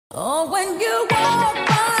Oh, when you walk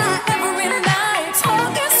by every night,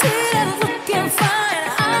 talking sweet and looking fine,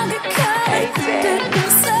 I'll get caught.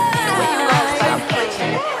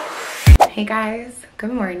 Hey guys,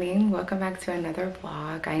 good morning. Welcome back to another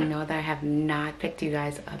vlog. I know that I have not picked you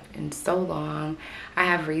guys up in so long. I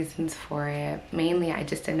have reasons for it. Mainly, I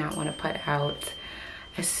just did not want to put out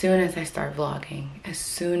as soon as I start vlogging.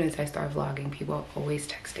 People are always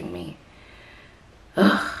texting me.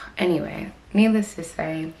 Ugh. Anyway, needless to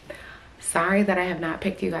say, sorry that I have not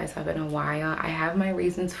picked you guys up in a while. I have my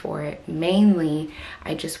reasons for it. Mainly,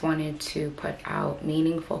 I just wanted to put out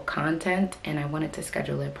meaningful content and I wanted to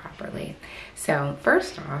schedule it properly. So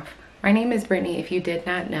first off, my name is Brittany. If you did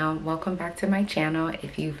not know, welcome back to my channel.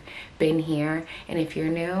 If you've been here and if you're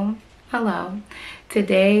new, hello.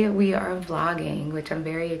 Today we are vlogging, which I'm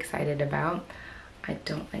very excited about. I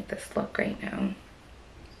don't like this look right now.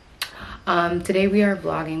 Today we are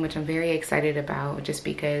vlogging, which I'm very excited about just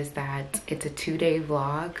because that it's a 2-day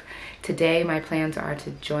vlog. Today my plans are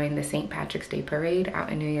to join the St. Patrick's Day parade out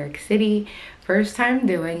in New York City. First time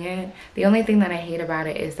doing it. The only thing that I hate about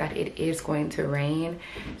it is that it is going to rain.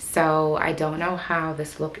 So I don't know how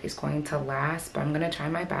this look is going to last, but I'm going to try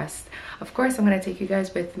my best. Of course, I'm going to take you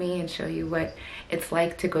guys with me and show you what it's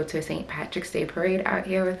like to go to a St. Patrick's Day parade out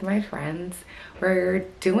here with my friends. We're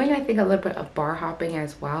doing, I think, a little bit of bar hopping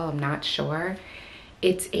as well. I'm not sure.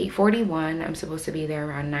 It's 8:41. I'm supposed to be there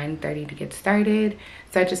around 9:30 to get started.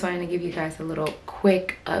 So I just wanted to give you guys a little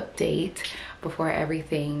quick update before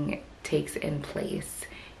everything takes in place.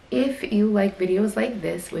 If you like videos like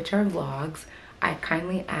this, which are vlogs, I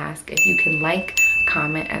kindly ask if you can like,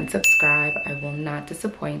 comment, and subscribe. I will not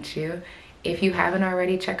disappoint you. If you haven't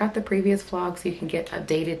already, check out the previous vlogs so you can get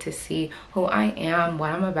updated to see who I am, what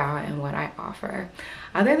I'm about, and what I offer.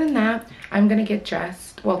 Other than that, I'm gonna get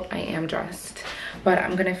dressed. Well, I am dressed, but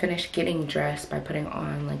I'm gonna finish getting dressed by putting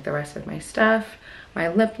on like the rest of my stuff, my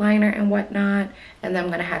lip liner and whatnot, and then I'm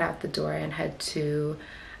gonna head out the door and head to,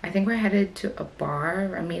 I think we're headed to a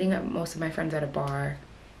bar. I'm meeting up most of my friends at a bar,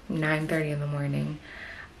 9:30 in the morning.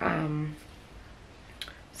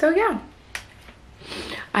 So yeah.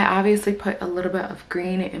 I obviously put a little bit of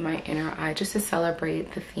green in my inner eye just to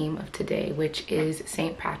celebrate the theme of today, which is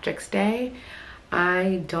St. Patrick's Day.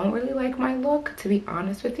 I don't really like my look, to be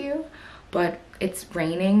honest with you, but it's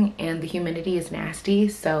raining and the humidity is nasty,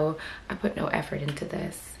 so I put no effort into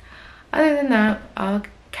this. Other than that, I'll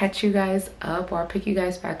catch you guys up, or I'll pick you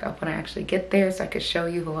guys back up when I actually get there so I can show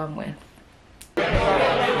you who I'm with.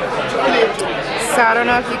 So I don't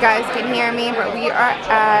know if you guys can hear me, but we are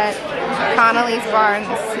at Connolly's bar in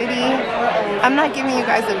the city. I'm not giving you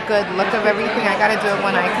guys a good look of everything. I gotta do it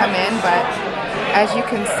when I come in, but as you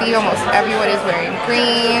can see, almost everyone is wearing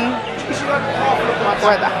green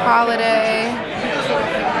for the holiday.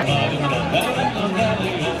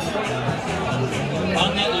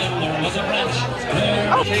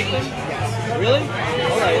 Oh. Really?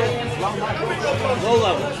 Alright. Low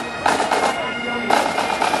level.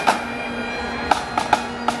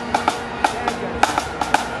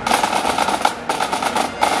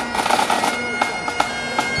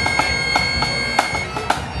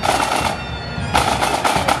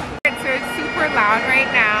 Loud right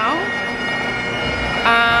now.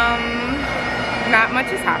 Not much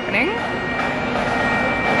is happening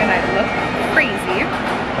and I look crazy,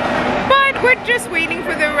 but we're just waiting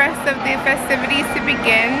for the rest of the festivities to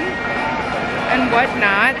begin and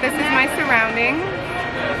whatnot. This is my surrounding.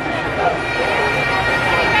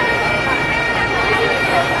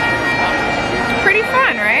 Pretty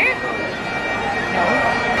fun, right?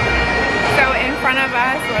 So in front of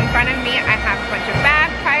us, or in front of me, I have a bunch of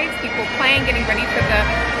bagpipes, people playing, getting ready for the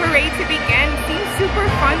parade to begin. Seems super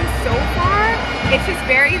fun so far. It's just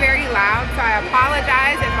very, very loud, so I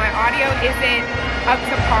apologize if my audio isn't up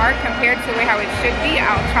to par compared to how it should be.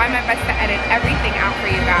 I'll try my best to edit everything out for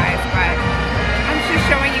you guys, but I'm just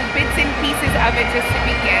showing you bits and pieces of it just to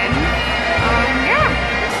begin. Yeah.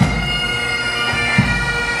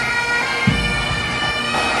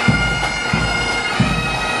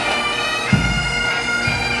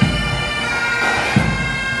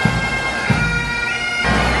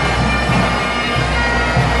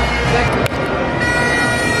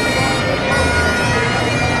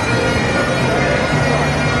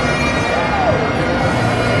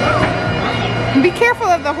 Be careful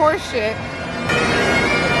of the horse shit.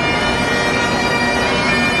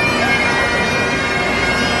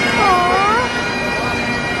 Aww.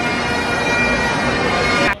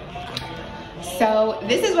 So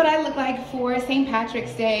this is what I look like for St.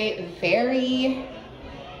 Patrick's Day. Very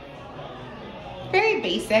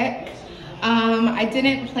basic. I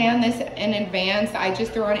didn't plan this in advance. I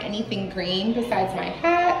just threw on anything green besides my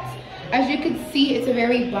hat. As you can see, it's a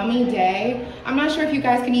very bummy day. I'm not sure if you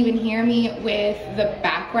guys can even hear me with the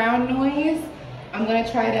background noise. I'm gonna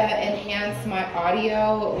try to enhance my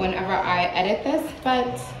audio whenever I edit this,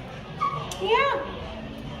 but yeah.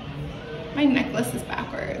 My necklace is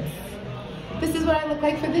backwards. This is what I look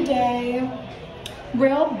like for the day.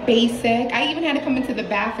 Real basic. I even had to come into the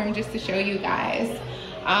bathroom just to show you guys.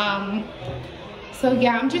 So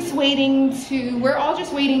yeah, I'm just waiting to, we're all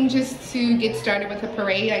just waiting just to get started with the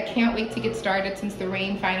parade. I can't wait to get started since the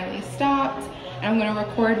rain finally stopped. And I'm gonna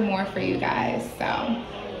record more for you guys, so.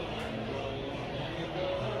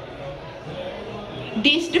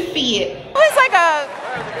 This the Fit. It was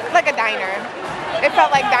like a diner. It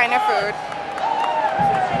felt like diner food.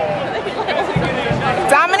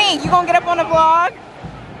 Dominique, you gonna get up on the vlog?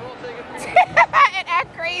 And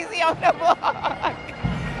act crazy on the vlog.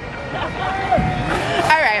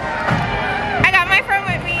 Alright. I got my friend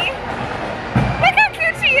with me. Look how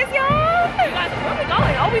cute she is, y'all. Where we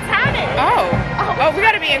going? Oh, we timed it. Oh. Well, we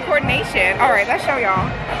gotta be in coordination. Alright, let's show y'all.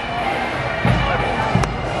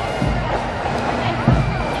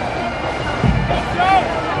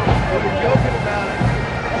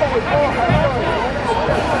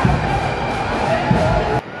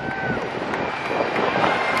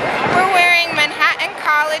 We're wearing Manhattan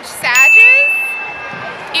College sages,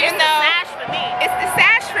 even though it's the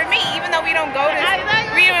sash for me. Even though we don't go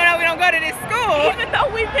to this school. Even though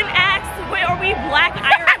we've been asked, are we Black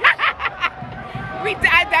Irish?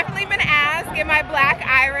 I've definitely been asked, am I Black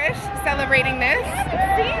Irish celebrating this? We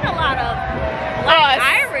haven't seen a lot of Black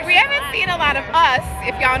Irish. We haven't seen a lot of us,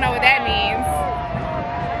 if y'all know what that means.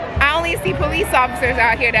 I only see police officers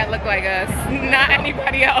out here that look like us, not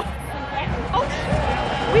anybody else. Oh,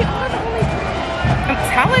 we are the only. I'm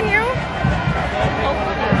telling you.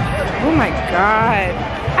 Oh my God.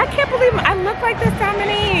 I can't believe I look like this,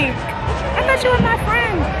 Dominique. I thought you were my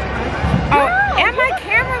friend. Oh, and my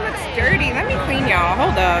camera looks dirty. Let me clean y'all.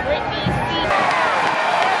 Hold up.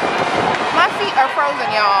 My feet are frozen,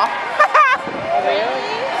 y'all.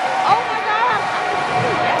 Really? Oh my God.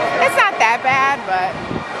 It's not that bad, but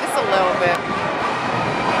just a little bit.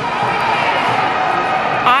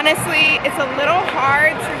 Honestly, it's a little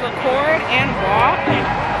hard to record and walk.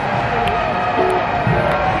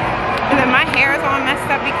 And then my hair is all messed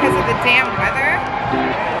up because of the damn weather.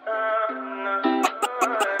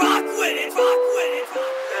 Rock with it, rock with it.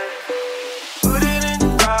 Put it in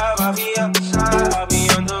drive, I'll be outside, I'll be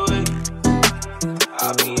on the way.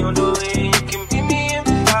 I'll be on the way, you can meet me in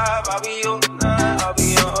 5, I'll be all night, I'll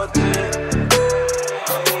be all day.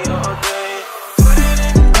 I'll be all day. Put it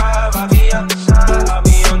in drive, I'll be outside, I'll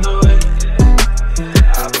be on the way.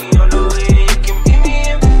 I'll be on the way, you can meet me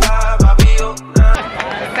in 5, I'll be all night.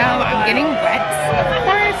 So I'm getting wet, of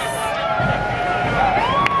course.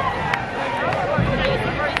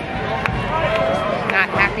 Not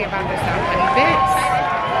happy about this one bit.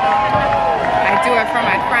 I do it for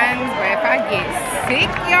my friends, but if I get sick,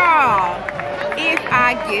 y'all, if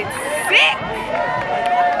I get sick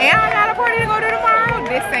and I got a party to go to tomorrow,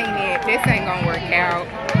 this ain't it. This ain't gonna work out.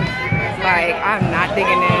 Like, I'm not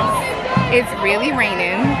digging this. It's really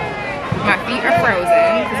raining. My feet are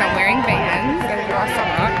frozen because I'm wearing Vans, as y'all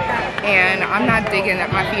saw, and I'm not digging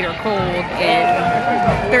that my feet are cold in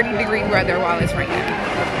 30-degree weather while it's raining.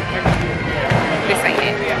 This ain't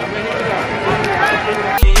it.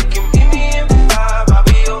 You can meet me in 5, I'll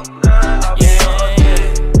be all night, I'll be all day.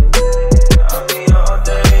 I'll be all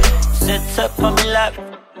day. Sit up on me lap,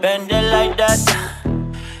 bend it like that.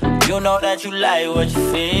 You know that you like what you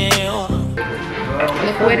feel.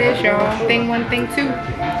 Look what it is, y'all. Thing one, thing two.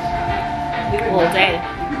 All day.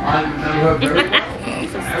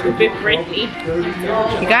 Stupid Brittany.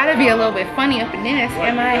 You gotta be a little bit funny up in this,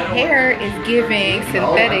 and my hair is giving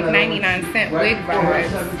synthetic 99-cent wig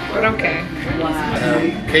vibes. But okay.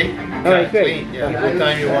 Okay. All right, great. Yeah, what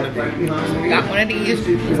time you want to be? Got one of these.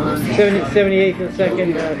 78th and 2nd,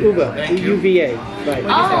 UVA. UVA. Right.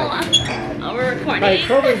 Oh, we're recording. All right,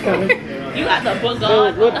 Corbin's coming. You got the book So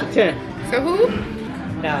on. we're up to 10. So who?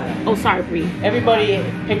 Now, Oh, sorry, Bree. everybody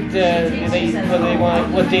picked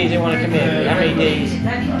what days they want to come in, how many days.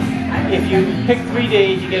 If you pick 3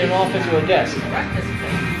 days, you get an office or a desk.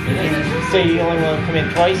 Say you only want to come in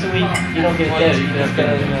twice a week, you don't get a desk. You just get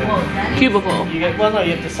a Cubicle. you get. Well, no,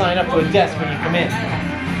 you have to sign up for a desk when you come in.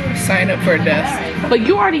 Sign up for a desk. But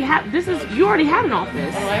you already have. You already have an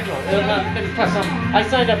office. I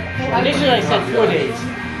signed up. Initially, I said 4 days.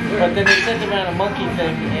 But then they sent around a monkey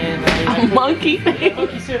thing and A monkey thing? A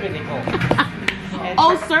monkey survey they call it.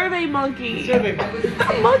 Oh, Survey Monkey. Survey monkey.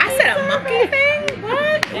 I said a monkey thing?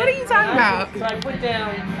 What? What are you talking about? So I put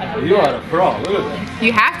down. You are a pro. Look at that.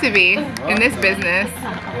 You have to be in this business.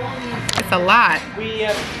 It's a lot.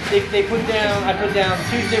 They put down. I put down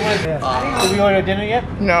Tuesday, Wednesday. Did we order dinner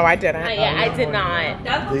yet? No, I didn't. Yeah, I did not.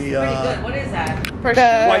 That looks pretty good. What is that?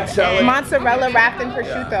 The White salad. mozzarella wrapped in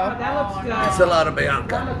prosciutto. That looks good. Salada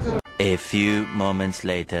Bianca. A few moments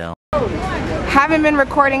later. Haven't been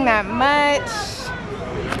recording that much.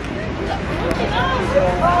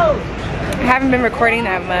 Haven't been recording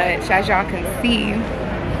that much, as y'all can see.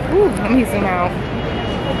 Ooh, let me zoom out.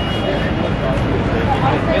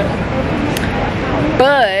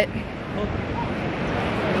 But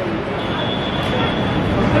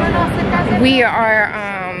we are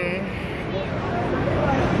on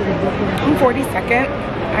 42nd.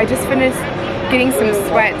 I just finished getting some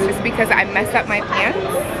sweats just because I messed up my pants.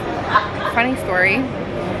 Funny story.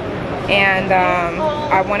 And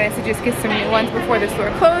I wanted to just get some new ones before the store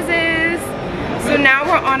closes. So now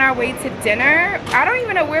we're on our way to dinner. I don't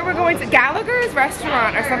even know where we're going to. Gallagher's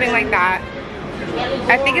restaurant or something like that.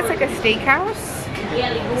 I think it's like a steakhouse.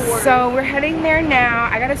 So we're heading there now.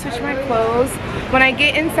 I gotta switch my clothes. When I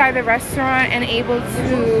get inside the restaurant and able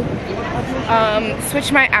to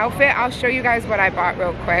switch my outfit, I'll show you guys what I bought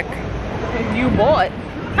real quick. You bought.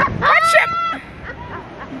 Watch him!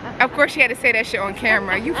 Of course she had to say that shit on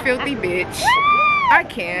camera. You filthy bitch. I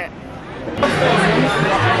can't.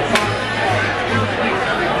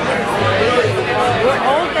 We're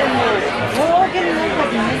all getting like a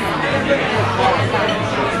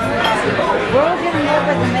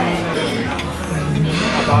minute.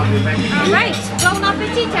 Alright, bon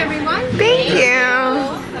appetit everyone. Thank you.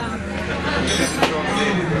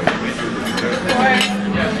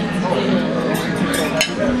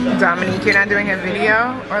 Dominique, you're not doing a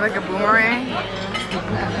video or like a boomerang?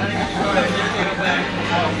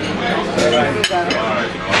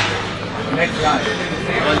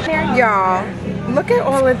 Y'all, look at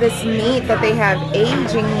all of this meat that they have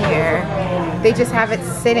aging here. They just have it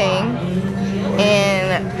sitting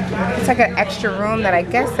in, it's like an extra room that I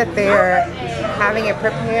guess that they're having it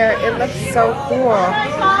prepared. It looks so cool.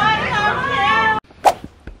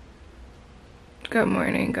 Good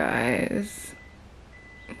morning, guys.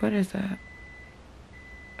 What is that?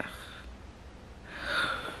 Ugh.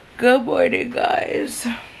 Good morning, guys.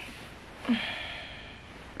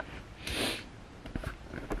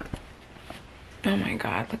 Oh my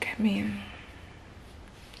God, look at me.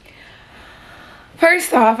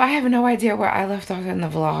 First off, I have no idea where I left off in the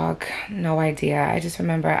vlog. No idea. I just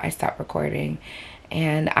remember I stopped recording.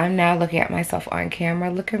 And I'm now looking at myself on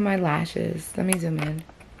camera. Look at my lashes. Let me zoom in.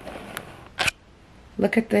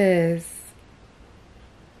 Look at this.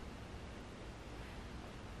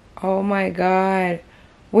 Oh my God.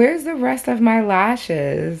 Where's the rest of my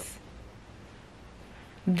lashes?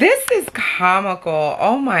 This is comical.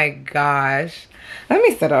 Oh my gosh. Let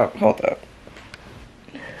me sit up. Hold up.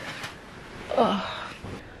 Oh.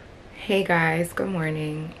 Hey guys, good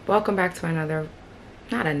morning. Welcome back to another,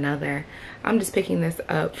 not another. I'm just picking this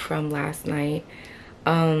up from last night.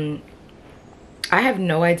 I have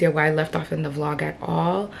no idea where I left off in the vlog at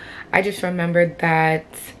all. I just remembered that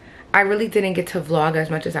I really didn't get to vlog as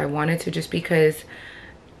much as I wanted to, just because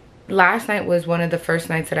last night was one of the first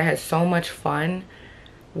nights that I had so much fun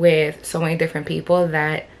with so many different people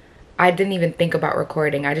that I didn't even think about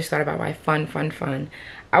recording. I just thought about my fun.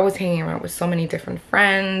 I was hanging around with so many different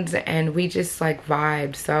friends and we just like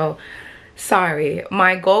vibed. So sorry.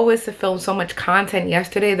 My goal was to film so much content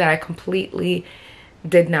yesterday that I completely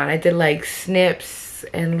did not. I did like snips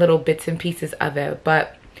and little bits and pieces of it,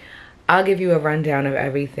 but I'll give you a rundown of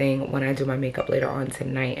everything when I do my makeup later on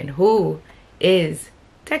tonight. And who is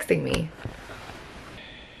texting me?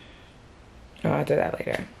 Oh, I'll do that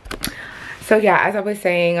later. So yeah, as I was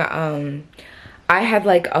saying, I had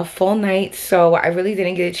like a full night, so I really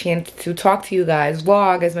didn't get a chance to talk to you guys,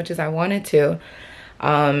 vlog as much as I wanted to.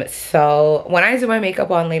 So when I do my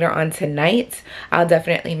makeup on later on tonight, I'll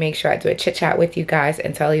definitely make sure I do a chit chat with you guys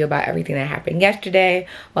and tell you about everything that happened yesterday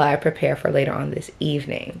while I prepare for later on this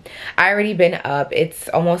evening. I already been up. It's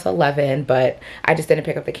almost 11, but I just didn't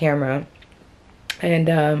pick up the camera. And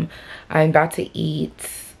I'm about to eat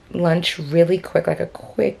lunch really quick, like a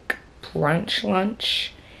quick brunch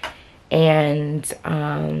lunch, and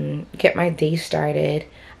get my day started.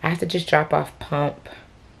 I have to just drop off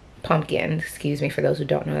Pumpkin, excuse me, for those who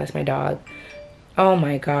don't know, that's my dog. Oh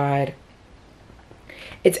my God.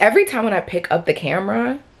 It's every time when I pick up the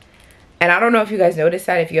camera, and I don't know if you guys noticed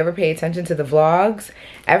that, if you ever pay attention to the vlogs,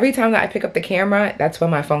 every time that I pick up the camera, that's when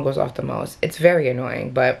my phone goes off the most. It's very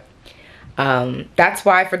annoying, but that's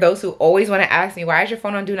why, for those who always want to ask me, why is your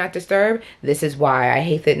phone on Do Not Disturb? This is why. I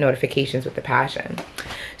hate the notifications with the passion.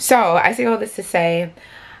 So I say all this to say,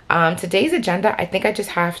 today's agenda, I think I just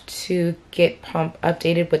have to get Pump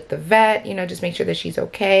updated with the vet, you know, just make sure that she's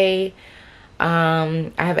okay.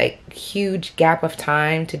 I have a huge gap of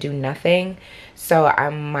time to do nothing, so I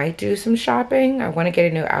might do some shopping. I want to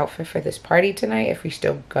get a new outfit for this party tonight if we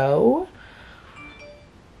still go.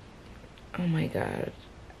 Oh my god.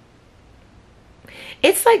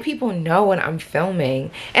 It's like people know when I'm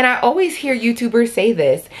filming, and I always hear YouTubers say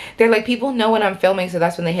this. They're like, people know when I'm filming, so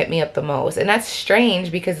that's when they hit me up the most. And that's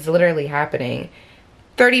strange because it's literally happening.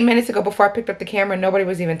 30 minutes ago, before I picked up the camera, nobody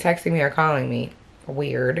was even texting me or calling me.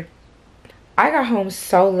 Weird. I got home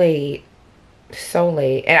so late,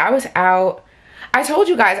 and I was out. I told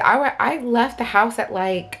you guys, I left the house at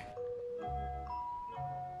like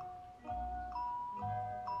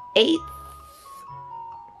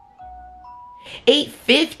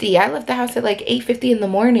 8:50. I left the house at like 8:50 in the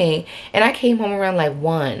morning, and I came home around like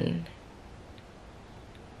 1.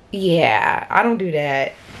 Yeah, I don't do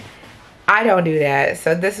that. I don't do that.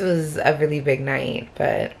 So this was a really big night,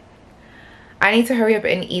 but I need to hurry up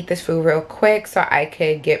and eat this food real quick so I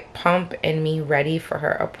could get Pump and me ready for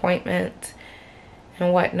her appointment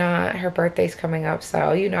and whatnot. Her birthday's coming up,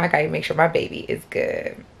 so you know I gotta make sure my baby is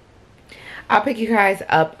good. I'll pick you guys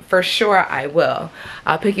up, for sure I will.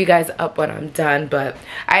 I'll pick you guys up when I'm done, but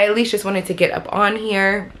I at least just wanted to get up on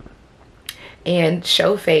here and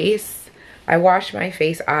show face. I washed my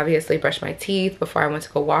face, obviously, brushed my teeth before I went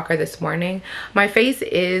to go walk her this morning. My face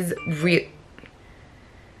is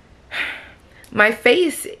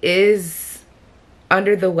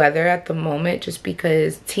under the weather at the moment, just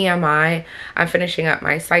because TMI, I'm finishing up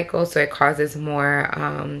my cycle, so it causes more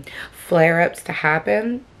flare-ups to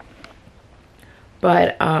happen.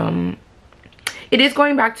 But it is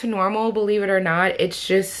going back to normal, believe it or not. It's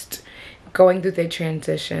just going through the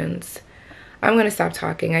transitions. I'm gonna stop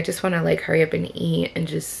talking. I just want to like hurry up and eat and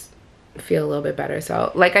just feel a little bit better.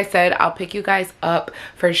 So like I said, I'll pick you guys up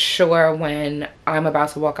for sure when I'm about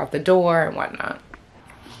to walk out the door and whatnot.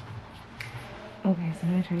 Okay, so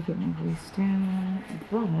I'm gonna try to get my voice down,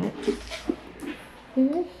 but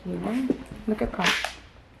here, look at Pop.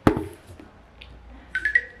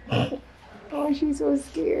 Oh, she's so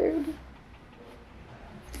scared.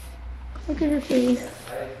 Look at her face.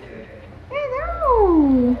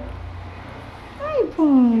 Hello. Hi,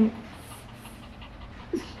 Pump.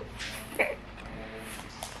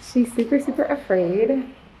 She's super afraid.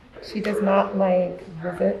 She does not like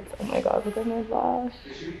visits. Oh my god, look at my lash.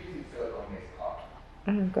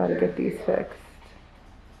 I've got to get these fixed.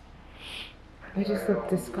 They just look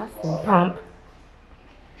disgusting. Pump.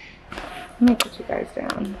 Let me put you guys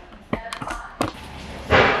down.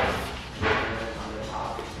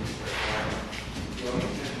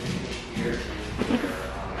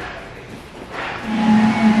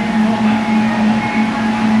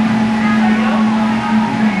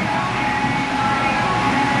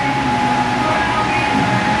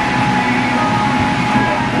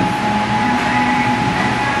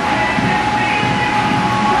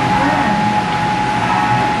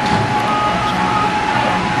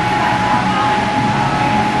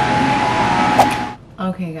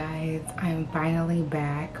 Okay guys, I'm finally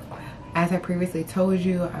back. As I previously told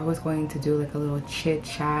you, I was going to do like a little chit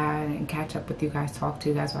chat and catch up with you guys, talk to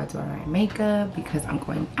you guys while doing my makeup because I'm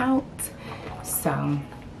going out. So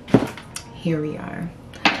here we are.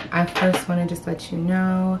 I first want to just let you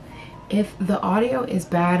know, if the audio is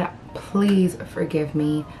bad, please forgive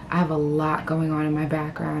me. I have a lot going on in my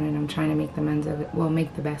background and I'm trying to make the ends of it, well,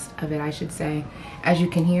 make the best of it, I should say. As you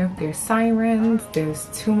can hear, there's sirens, there's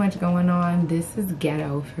too much going on. This is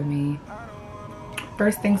ghetto for me.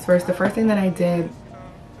 First things first, the first thing that I did,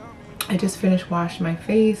 I just finished washing my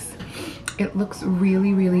face. It looks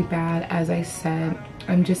really bad. As I said,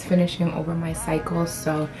 I'm just finishing over my cycle,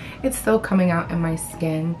 so it's still coming out in my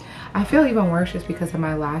skin. I feel even worse just because of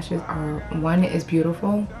my lashes are, one is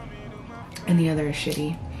beautiful and the other is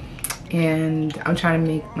shitty, and I'm trying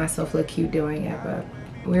to make myself look cute doing it, but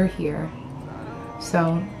we're here.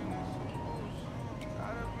 So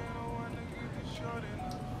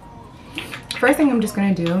first thing I'm just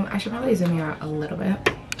gonna do, I should probably zoom you out a little bit.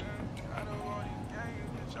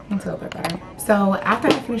 That's a little bit better. So after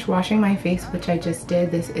I finish washing my face, which I just did,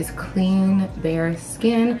 this is clean, bare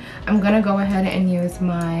skin. I'm gonna go ahead and use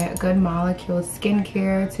my Good Molecules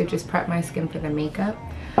skincare to just prep my skin for the makeup.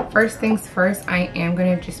 First things first, I am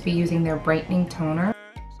gonna just be using their brightening toner.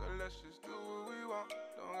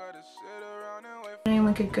 And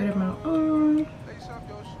like a good amount on.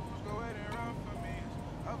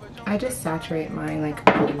 I just saturate mine like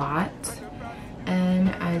a lot. And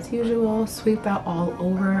as usual, sweep that all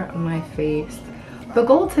over my face. The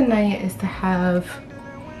goal tonight is to have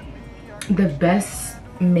the best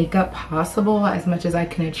makeup possible as much as I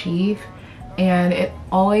can achieve. And it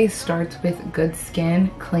always starts with good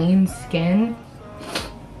skin, clean skin.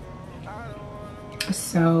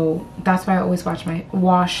 So that's why I always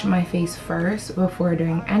wash my face first before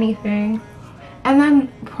doing anything. And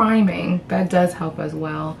then priming, that does help as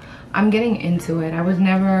well. I'm getting into it. I was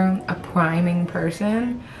never a priming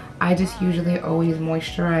person. I just usually always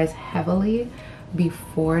moisturize heavily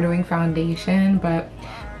before doing foundation. But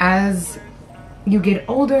as you get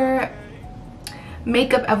older,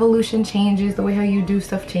 makeup evolution changes, the way how you do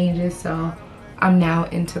stuff changes. So I'm now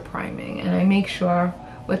into priming, and I make sure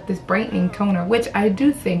with this brightening toner, which I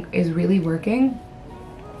do think is really working.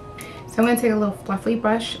 So I'm gonna take a little fluffy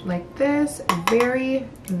brush like this, very,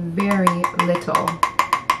 very little.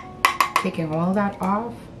 Taking all that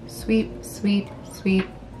off, sweep, sweep, sweep.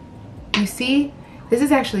 You see, this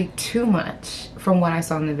is actually too much from what I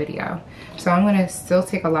saw in the video. So I'm gonna still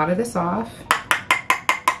take a lot of this off.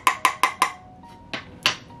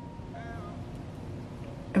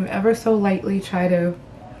 And ever so lightly try to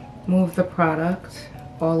move the product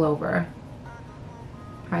all over.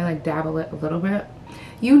 I like dabble it a little bit.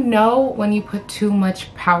 You know when you put too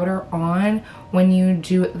much powder on when you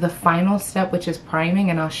do the final step, which is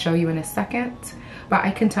priming, and I'll show you in a second. But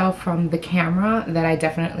I can tell from the camera that I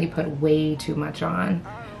definitely put way too much on,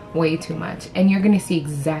 way too much. And you're gonna see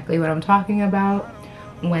exactly what I'm talking about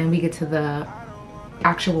when we get to the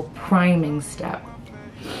actual priming step.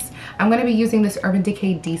 I'm gonna be using this Urban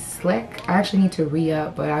Decay De-Slick. I actually need to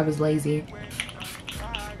re-up, but I was lazy.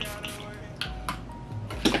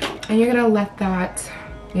 And you're gonna let that,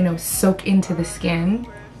 you know, soak into the skin.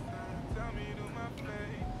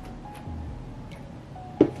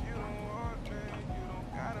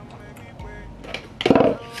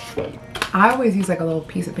 I always use like a little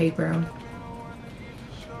piece of paper.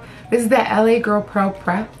 This is the LA Girl Pro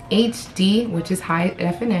Prep HD, which is high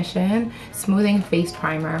definition smoothing face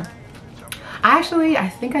primer. I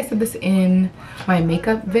think I said this in my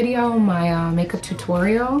makeup video, my makeup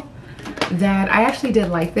tutorial, that I actually did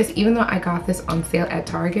like this, even though I got this on sale at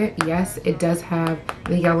Target. Yes, it does have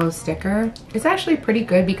the yellow sticker. It's actually pretty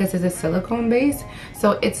good because it's a silicone base,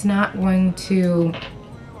 so it's not going to,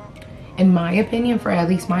 in my opinion, for at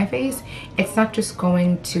least my face, it's not just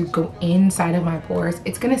going to go inside of my pores.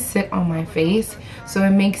 It's gonna sit on my face, so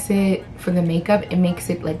it makes it, for the makeup, it makes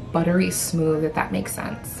it like buttery smooth, if that makes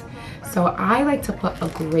sense. So I like to put a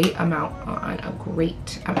great amount on, a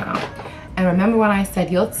great amount. And remember when I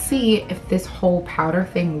said, you'll see if this whole powder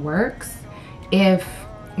thing works. If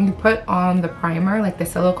you put on the primer, like the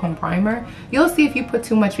silicone primer, you'll see if you put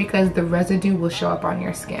too much because the residue will show up on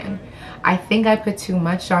your skin. I think I put too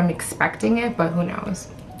much, so I'm expecting it, but who knows.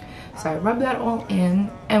 So I rub that all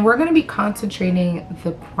in, and we're gonna be concentrating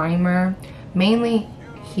the primer mainly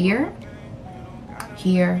here,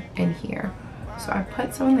 here, and here. So I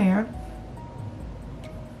put some there,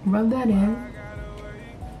 rub that in.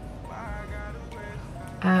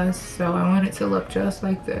 So I want it to look just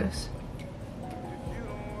like this.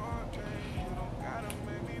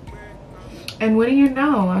 And what do you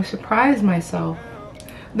know? I surprised myself.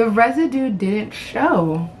 The residue didn't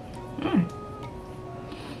show.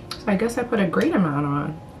 So I guess I put a great amount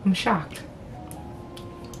on. I'm shocked.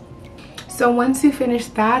 So once you finish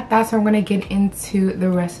that, that's when we're gonna get into the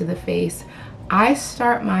rest of the face. I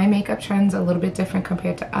start my makeup trends a little bit different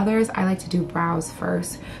compared to others. I like to do brows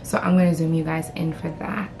first, so I'm gonna zoom you guys in for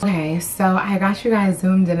that. Okay, so I got you guys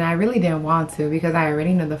zoomed in, and I really didn't want to because I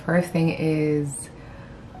already know the first thing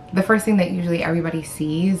that usually everybody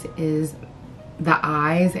sees is the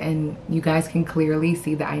eyes, and you guys can clearly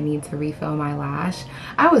see that I need to refill my lash.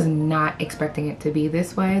 I was not expecting it to be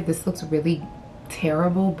this way. This looks really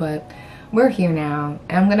terrible, but we're here now,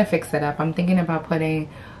 and I'm gonna fix it up. I'm thinking about putting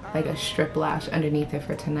like a strip lash underneath it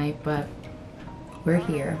for tonight, but we're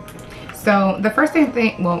here. So the first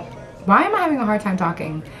thing, well, why am I having a hard time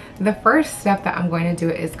talking? The first step that I'm going to do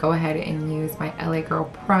is go ahead and use my LA Girl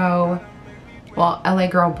Pro, well, LA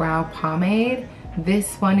Girl Brow Pomade.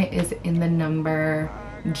 This one is in the number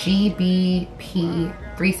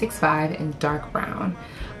GBP365 in dark brown.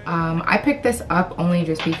 I picked this up only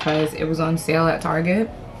just because it was on sale at Target.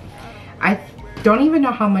 I don't even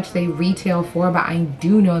know how much they retail for, but I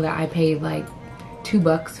do know that I paid like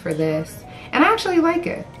 $2 for this, and I actually like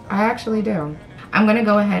it. I actually do. I'm gonna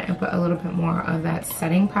go ahead and put a little bit more of that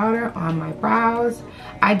setting powder on my brows.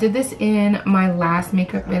 I did this in my last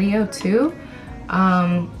makeup video too.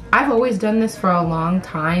 I've always done this for a long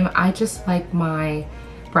time. I just like my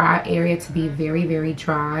brow area to be very, very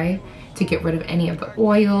dry to get rid of any of the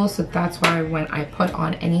oil, so that's why when I put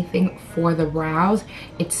on anything for the brows,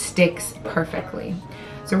 it sticks perfectly.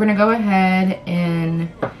 So we're gonna go ahead and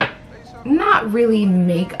not really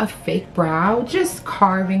make a fake brow, just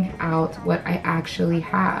carving out what I actually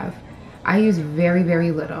have. I use very,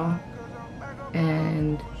 very little,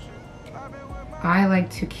 and I like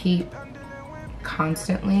to keep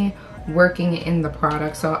constantly working in the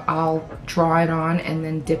product, so I'll draw it on and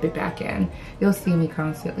then dip it back in. You'll see me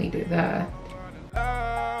constantly do that.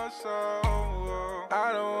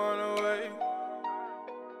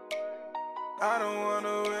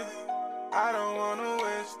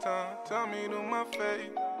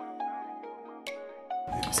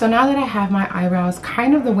 So now that I have my eyebrows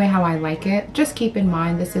kind of the way how I like it, just keep in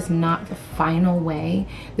mind this is not the final way.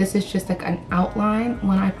 This is just like an outline.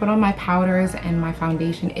 When I put on my powders and my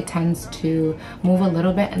foundation, it tends to move a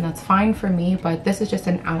little bit, and that's fine for me, but this is just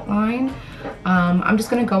an outline. I'm just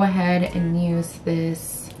gonna go ahead and use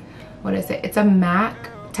this, what is it? It's a MAC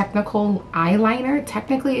technakohl eyeliner.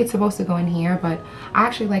 Technically it's supposed to go in here, but I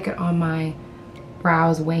actually like it on my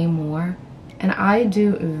brows way more. And I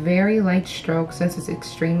do very light strokes since it's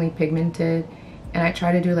extremely pigmented, and I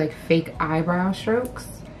try to do like fake eyebrow strokes.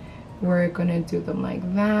 We're gonna do them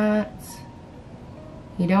like that.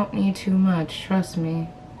 You don't need too much, trust me.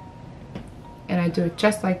 And I do it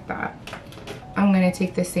just like that. I'm gonna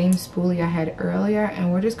take the same spoolie I had earlier,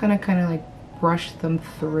 and we're just gonna kind of like brush them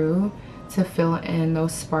through to fill in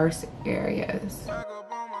those sparse areas.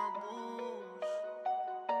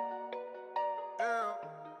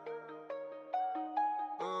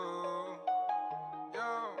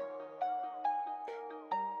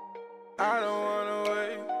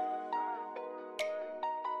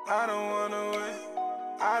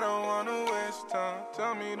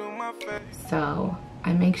 So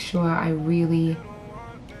I make sure I really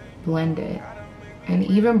blend it, and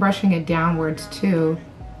even brushing it downwards too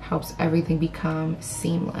helps everything become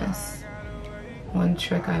seamless. One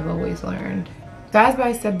trick I've always learned. So as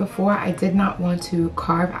I said before, I did not want to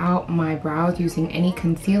carve out my brows using any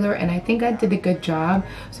concealer, and I think I did a good job.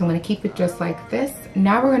 So I'm gonna keep it just like this.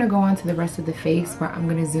 Now we're gonna go on to the rest of the face, where I'm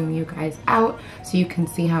gonna zoom you guys out so you can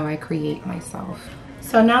see how I create myself.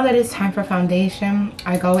 So now that it's time for foundation,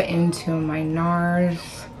 I go into my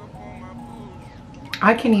NARS.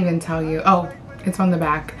 I can't even tell you, oh, it's on the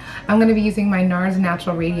back. I'm gonna be using my NARS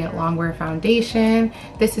Natural Radiant Longwear Foundation.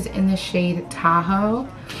 This is in the shade TAHOE.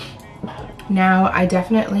 Now, I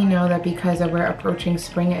definitely know that because we're approaching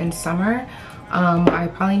spring and summer, I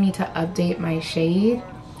probably need to update my shade.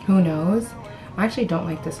 Who knows? I actually don't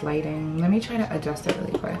like this lighting. Let me try to adjust it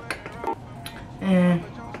really quick.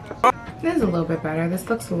 This is a little bit better.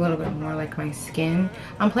 This looks a little bit more like my skin.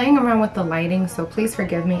 I'm playing around with the lighting, so please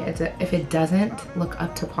forgive me if it doesn't look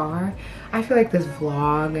up to par. I feel like this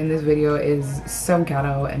vlog and this video is so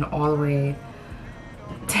ghetto and all the way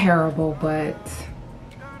terrible, but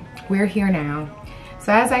we're here now.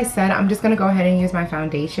 So as I said, I'm just gonna go ahead and use my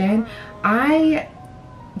foundation. I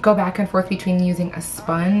go back and forth between using a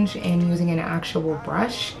sponge and using an actual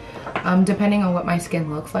brush, depending on what my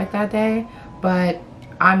skin looks like that day, but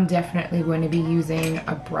I'm definitely going to be using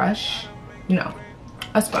a brush, no,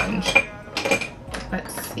 a sponge.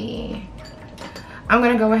 Let's see. I'm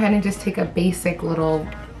gonna go ahead and just take a basic little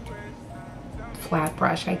flat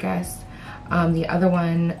brush, I guess. The other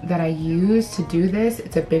one that I use to do this,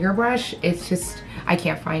 it's a bigger brush. It's just, I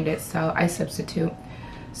can't find it, so I substitute.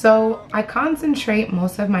 So I concentrate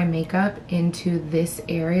most of my makeup into this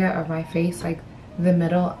area of my face, like the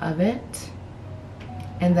middle of it,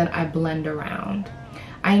 and then I blend around.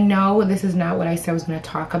 I know this is not what I said I was going to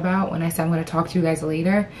talk about when I said I'm going to talk to you guys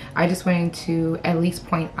later. I just wanted to at least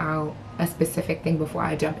point out a specific thing before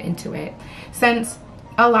I jump into it, since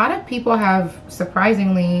a lot of people have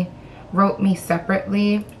surprisingly wrote me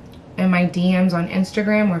separately in my DMs on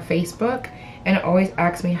Instagram or Facebook and always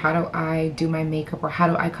ask me how do I do my makeup or how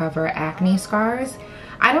do I cover acne scars.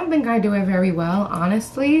 I don't think I do it very well,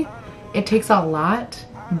 honestly. It takes a lot,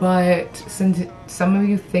 but since some of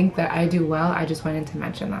you think that I do well, I just wanted to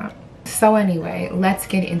mention that. So anyway, let's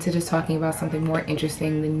get into just talking about something more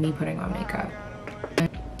interesting than me putting on makeup.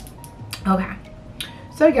 Okay,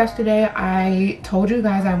 so yesterday I told you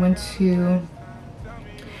guys I went to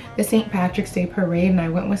the St. Patrick's Day parade and I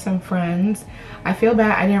went with some friends. I feel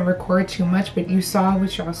bad I didn't record too much, but you saw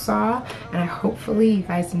what y'all saw, and hopefully you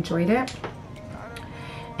guys enjoyed it.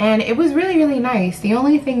 And it was really, really nice. The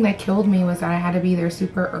only thing that killed me was that I had to be there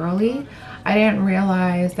super early. I didn't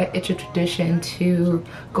realize that it's a tradition to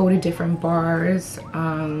go to different bars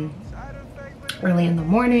early in the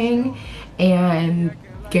morning and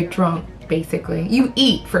get drunk, basically. You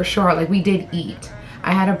eat for sure, like we did eat.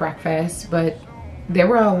 I had a breakfast, but there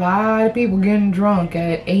were a lot of people getting drunk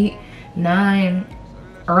at 8, 9,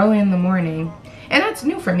 early in the morning. And that's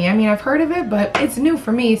new for me. I mean, I've heard of it, but it's new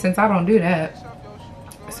for me since I don't do that.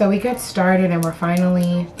 So we get started and we're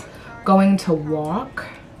finally going to walk.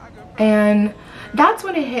 And that's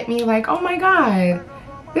when it hit me like, oh my God,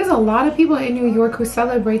 there's a lot of people in New York who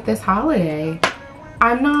celebrate this holiday.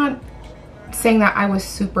 I'm not saying that I was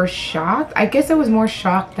super shocked. I guess I was more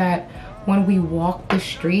shocked that when we walked the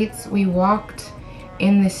streets, we walked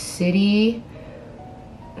in the city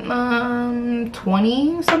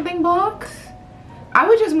 20 something blocks. I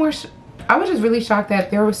was just really shocked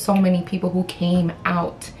that there were so many people who came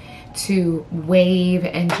out to wave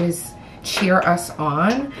and just cheer us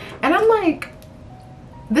on. And I'm like,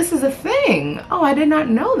 this is a thing. Oh, I did not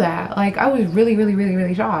know that. Like, I was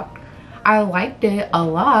really shocked. I liked it a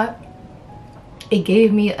lot. It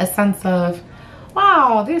gave me a sense of,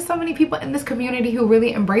 wow, there's so many people in this community who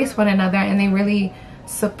really embrace one another and they really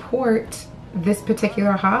support this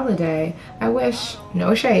particular holiday. I wish,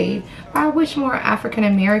 no shade, I wish more African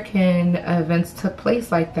American events took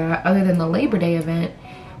place like that other than the Labor Day event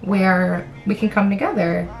where we can come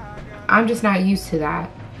together. I'm just not used to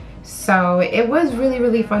that. So it was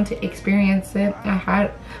really fun to experience it. I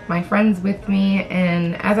had my friends with me,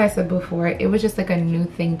 and as I said before, it was just like a new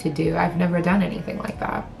thing to do. I've never done anything like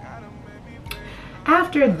that.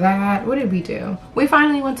 After that, what did we do? We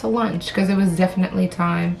finally went to lunch because it was definitely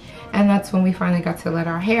time. And that's when we finally got to let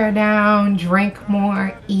our hair down, drink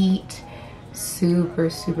more, eat. Super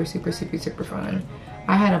fun.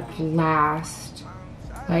 I had a blast.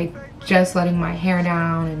 Like, just letting my hair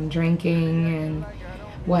down and drinking and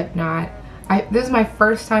whatnot. This is my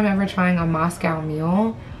first time ever trying a Moscow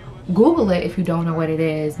Mule. Google it if you don't know what it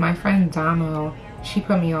is. My friend Damo, she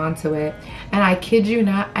put me onto it. And I kid you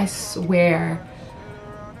not, I swear,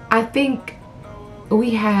 I think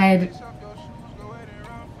we had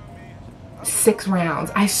 6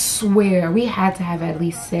 rounds. I swear we had to have at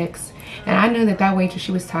least 6. And I knew that waitress,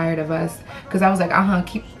 she was tired of us, because I was like,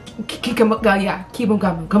 keep them up, yeah, keep them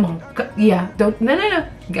coming, come on, yeah, don't, no,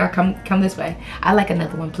 yeah, come this way. I like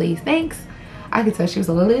another one, please, thanks. I could tell she was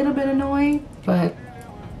a little bit annoying, but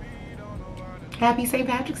happy St.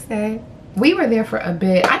 Patrick's Day. We were there for a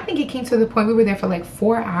bit. I think it came to the point we were there for like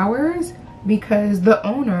 4 hours because the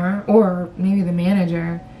owner, or maybe the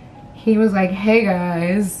manager, he was like, hey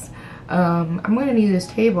guys, I'm gonna need this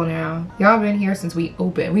table now. Y'all been here since we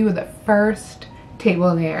opened. We were the first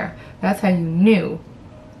table there. That's how you knew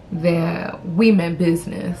that we meant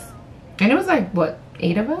business. And it was like, what,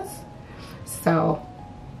 8 of us? So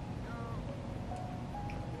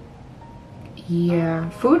yeah,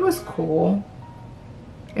 food was cool.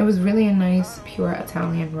 It was really a nice, pure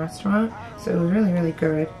Italian restaurant, so it was really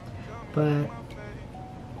good. But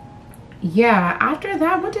yeah, after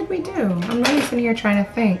that, what did we do? I'm really sitting here trying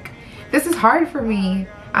to think. This is hard for me.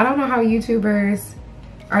 I don't know how YouTubers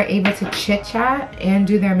are able to chit chat and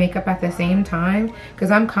do their makeup at the same time,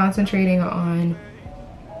 because I'm concentrating on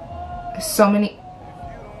so many,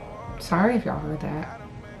 sorry if y'all heard that.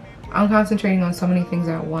 I'm concentrating on so many things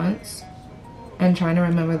at once and trying to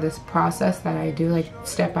remember this process that I do, like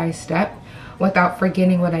step by step, without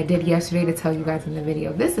forgetting what I did yesterday to tell you guys in the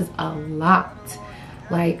video. This is a lot.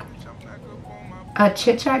 Like, a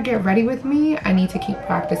chit chat get ready with me, I need to keep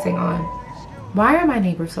practicing on. Why are my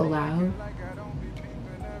neighbors so loud?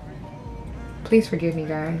 Please forgive me,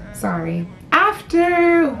 guys. Sorry.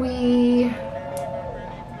 After we...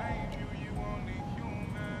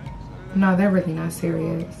 No, they're really not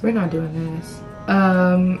serious. We're not doing this.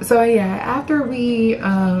 So yeah, after we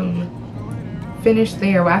finished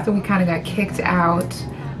there, after we kind of got kicked out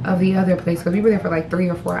of the other place, because we were there for like 3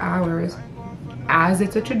 or 4 hours, as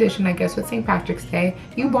it's a tradition, I guess, with St. Patrick's Day,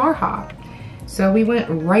 you bar hop. So we went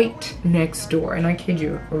right next door, and I kid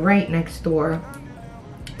you, right next door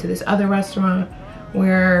to this other restaurant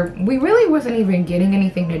where we really wasn't even getting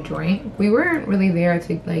anything to drink. We weren't really there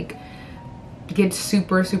to like get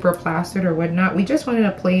super plastered or whatnot. We just wanted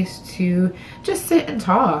a place to just sit and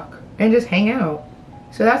talk and just hang out.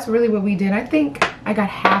 So that's really what we did. I think I got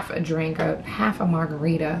half a drink, half a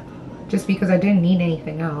margarita, just because I didn't need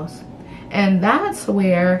anything else. And that's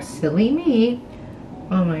where, silly me,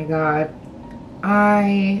 oh my god,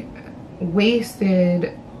 I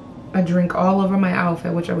wasted a drink all over my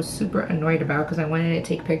outfit, which I was super annoyed about because I wanted to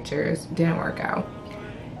take pictures. Didn't work out.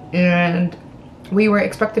 And we were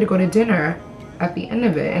expected to go to dinner at the end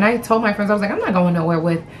of it. And I told my friends, I was like, I'm not going nowhere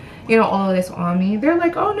with, you know, all of this on me. They're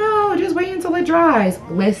like, oh no, just wait until it dries.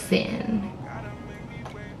 Listen,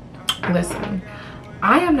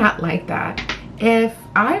 I am not like that. If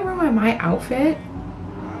I ruin my outfit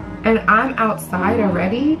and I'm outside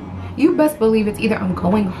already, you best believe it's either I'm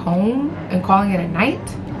going home and calling it a night.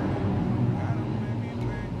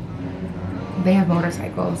 They have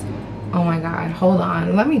motorcycles. Oh my God, hold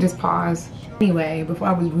on. Let me just pause. Anyway, before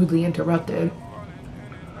I was rudely interrupted.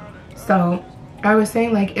 So, I was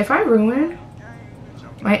saying, like, if I ruin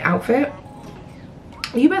my outfit,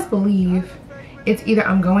 you best believe it's either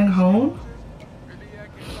I'm going home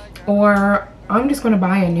or I'm just gonna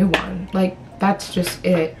buy a new one. Like, that's just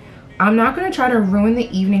it. I'm not gonna try to ruin the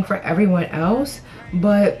evening for everyone else,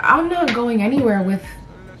 but I'm not going anywhere with,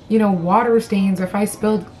 you know, water stains, or if I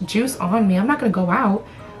spilled juice on me, I'm not gonna go out.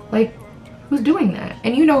 Like, who's doing that?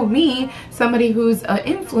 And you know me, somebody who's an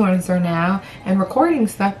influencer now and recording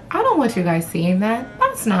stuff, I don't want you guys seeing that.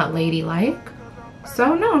 That's not ladylike.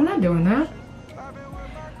 So no, I'm not doing that.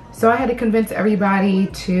 So I had to convince everybody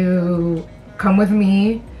to come with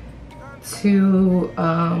me to,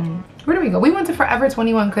 where do we go? We went to Forever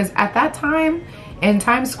 21 because at that time in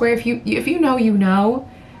Times Square, if you know, you know,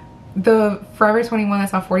 the Forever 21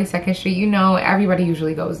 that's on 42nd Street, you know, everybody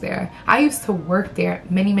usually goes there. I used to work there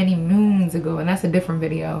many moons ago, and that's a different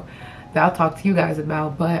video that I'll talk to you guys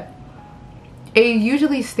about, but it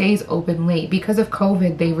usually stays open late. Because of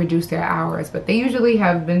COVID, they reduced their hours, but they usually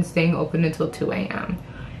have been staying open until 2 a.m.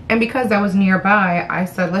 And because that was nearby, I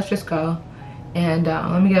said, let's just go and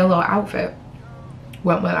let me get a little outfit.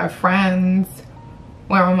 Went with our friends,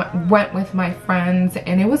 went with my friends,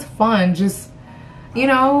 and it was fun. Just, you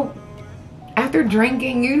know, after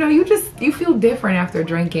drinking, you know, you feel different after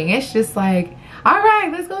drinking. It's just like, all right,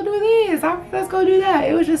 let's go do this. All right, let's go do that.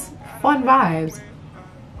 It was just fun vibes.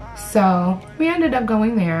 So we ended up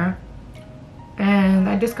going there, and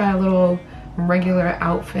I just got a little regular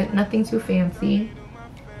outfit, nothing too fancy.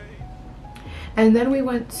 And then we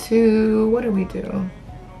went to, what did we do?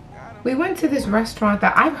 We went to this restaurant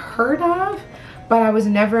that I've heard of, but I was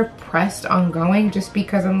never pressed on going just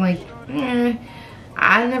because I'm like,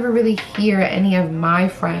 I never really hear any of my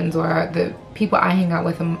friends or the people I hang out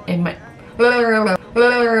with in my,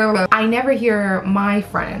 I never hear my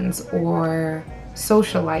friends or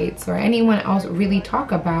socialites or anyone else really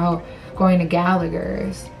talk about going to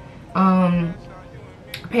Gallagher's.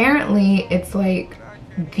 Apparently it's like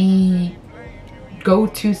the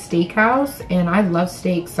go-to steakhouse, and I love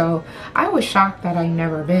steak, so I was shocked that I'd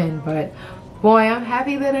never been, but boy, I'm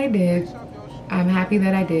happy that I did. I'm happy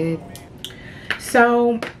that I did.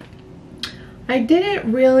 So I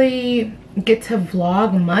didn't really get to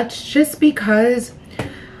vlog much just because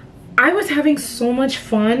I was having so much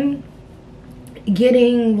fun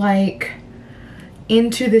getting like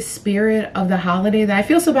into the spirit of the holiday that I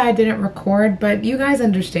feel so bad I didn't record, but you guys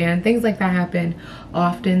understand, things like that happen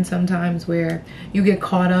often sometimes where you get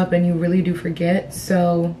caught up and you really do forget.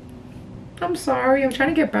 So I'm sorry, I'm trying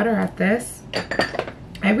to get better at this.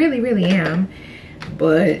 I really am,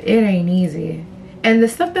 but it ain't easy. And the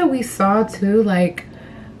stuff that we saw too, like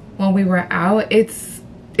when we were out, it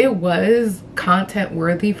was content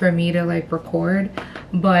worthy for me to like record,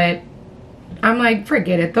 but I'm like,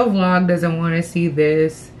 forget it. The vlog doesn't want to see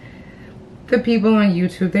this. The people on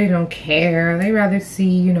YouTube, they don't care. They rather see,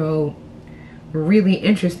 you know, really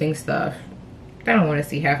interesting stuff. They don't want to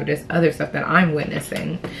see half of this other stuff that I'm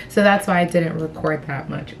witnessing. So that's why I didn't record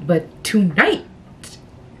that much. But tonight,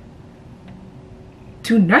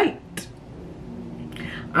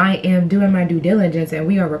 I am doing my due diligence and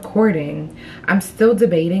we are recording. I'm still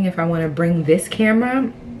debating if I want to bring this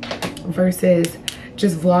camera versus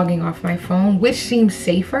just vlogging off my phone, which seems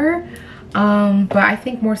safer, but I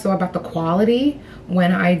think more so about the quality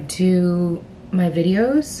when I do my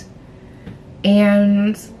videos.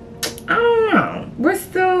 And I don't know, we're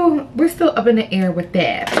still up in the air with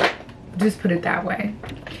that, just put it that way.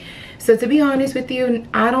 So to be honest with you,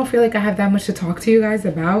 I don't feel like I have that much to talk to you guys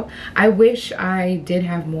about. I wish I did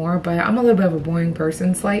have more, but I'm a little bit of a boring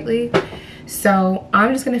person slightly. So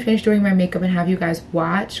I'm just gonna finish doing my makeup and have you guys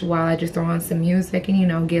watch while I just throw on some music and, you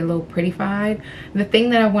know, get a little prettified. The thing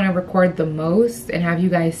that I want to record the most and have you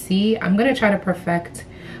guys see, I'm gonna try to perfect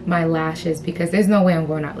my lashes because there's no way I'm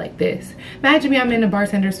going out like this. Imagine me, I'm in a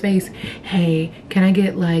bartender's face, hey, can I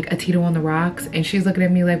get like a Tito on the rocks? And she's looking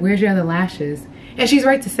at me like, where's your other lashes? And she's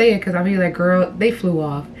right to say it because I'll be like, girl, they flew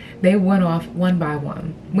off. They went off one by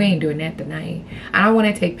one. We ain't doing that tonight. I don't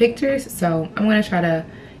want to take pictures, so I'm gonna try to,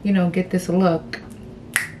 you know, get this look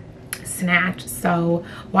snatched. So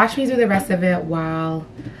watch me do the rest of it while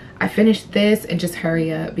I finish this and just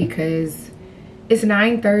hurry up because it's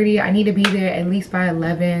 9:30. I need to be there at least by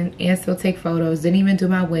 11 and still take photos. Didn't even do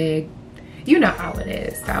my wig. You know how it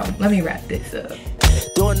is. So let me wrap this up.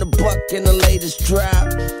 Doing the buck in the latest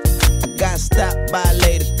drop. I got stopped by a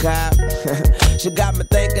lady cop. She got me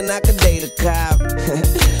thinking I could date a cop.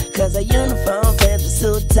 Cause a uniform fantasy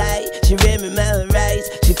too tight. She read me my rights.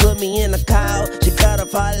 She put me in a call. She cut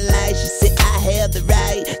off all the lights. She said I have the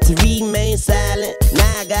right to remain silent.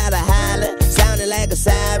 Now I gotta holler, sounding like a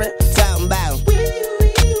siren. Talking about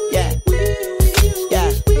yeah, yeah,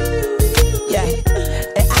 yeah.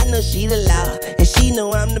 And I know she the law, and she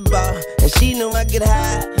know I'm the ball, and she know I get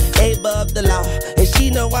high, above the law, and she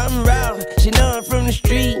know I'm raw. She know I'm from the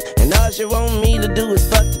street, and all she want me to do is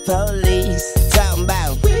fuck the police. Talking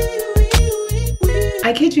about.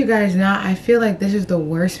 I kid you guys not, I feel like this is the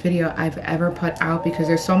worst video I've ever put out because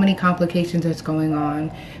there's so many complications that's going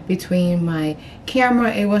on. Between my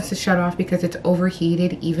camera, it wants to shut off because it's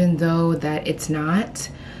overheated even though that it's not.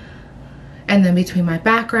 And then between my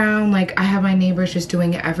background, like I have my neighbors just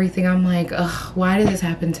doing everything. I'm like, ugh, why does this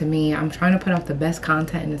happen to me? I'm trying to put out the best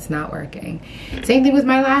content and it's not working. Same thing with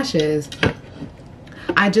my lashes.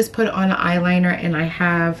 I just put on an eyeliner and I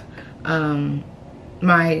have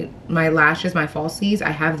my lashes, my falsies, I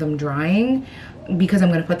have them drying because I'm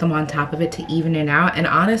going to put them on top of it to even it out. And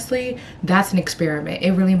honestly, that's an experiment.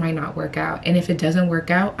 It really might not work out. And if it doesn't work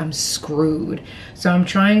out, I'm screwed. So I'm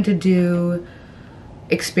trying to do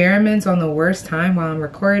experiments on the worst time while I'm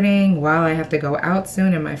recording, while I have to go out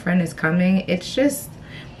soon and my friend is coming. It's just,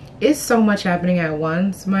 it's so much happening at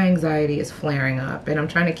once. My anxiety is flaring up and I'm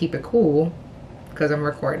trying to keep it cool because I'm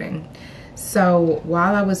recording. So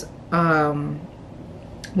while I was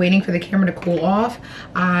waiting for the camera to cool off,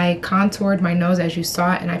 I contoured my nose as you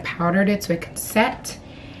saw it and I powdered it so it could set,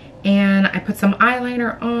 and I put some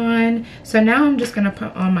eyeliner on. So now I'm just gonna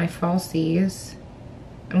put on my falsies.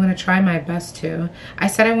 I'm gonna try my best to. I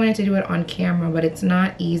said I wanted to do it on camera, but it's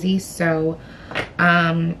not easy, so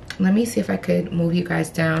let me see if I could move you guys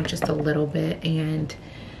down just a little bit, and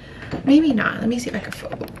maybe not. Let me see if I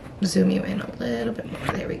could zoom you in a little bit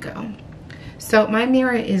more. There we go. So my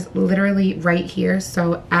mirror is literally right here.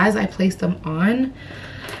 So as I place them on,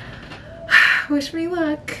 wish me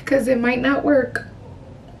luck because it might not work.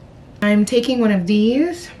 I'm taking one of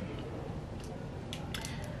these.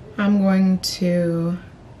 I'm going to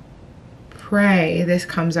pray this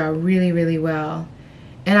comes out really, really well.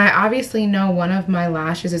 And I obviously know one of my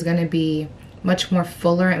lashes is going to be much more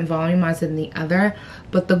fuller and volumized than the other,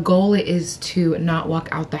 but the goal is to not walk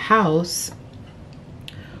out the house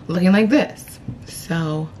looking like this.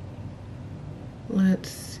 So let's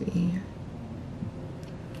see.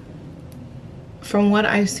 From what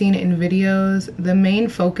I've seen in videos, the main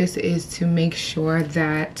focus is to make sure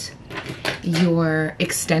that your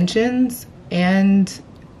extensions and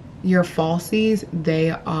your falsies,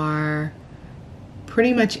 they are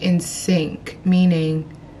pretty much in sync,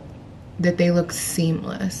 meaning that they look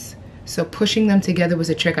seamless. So pushing them together was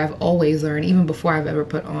a trick I've always learned, even before I've ever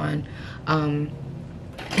put on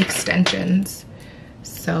extensions.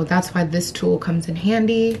 So that's why this tool comes in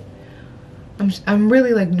handy. I'm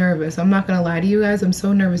really like nervous. I'm not gonna lie to you guys. I'm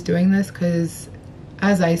so nervous doing this because,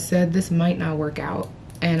 as I said, this might not work out,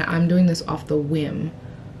 and I'm doing this off the whim,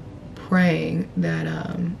 praying that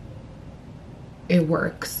it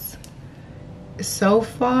works. So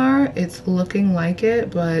far it's looking like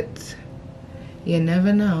it, but you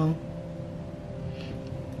never know.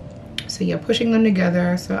 So yeah, pushing them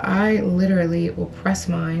together. So I literally will press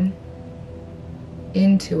mine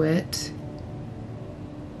into it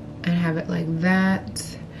and have it like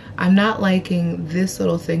that. I'm not liking this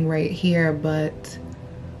little thing right here, but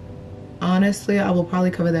honestly I will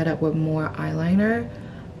probably cover that up with more eyeliner.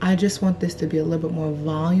 I just want this to be a little bit more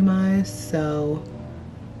volumized, so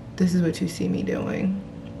this is what you see me doing.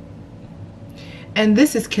 And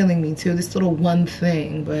this is killing me too, this little one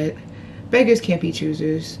thing, but beggars can't be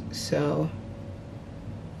choosers, so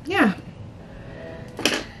yeah.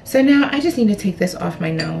 So now I just need to take this off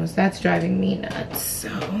my nose. That's driving me nuts. So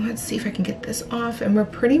let's see if I can get this off, and we're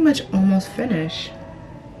pretty much almost finished.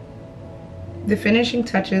 The finishing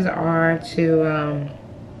touches are to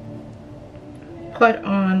put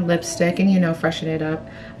on lipstick and, you know, freshen it up.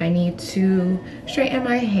 I need to straighten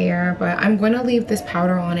my hair, but I'm going to leave this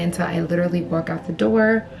powder on until I literally walk out the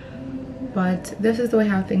door. But this is the way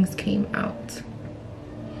how things came out.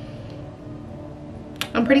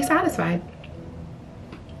 I'm pretty satisfied.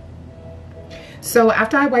 So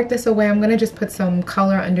after I wipe this away, I'm going to just put some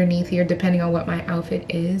color underneath here depending on what my outfit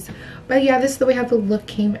is. But yeah, this is the way how the look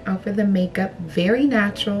came out for the makeup. Very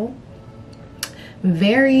natural.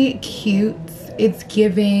 Very cute. It's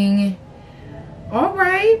giving, all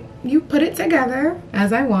right, you put it together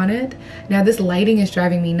as I wanted. Now this lighting is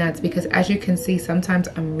driving me nuts because, as you can see, sometimes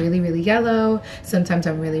I'm really, really yellow. Sometimes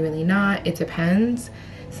I'm really, really not. It depends.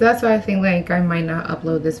 So that's why I think like I might not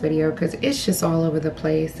upload this video because it's just all over the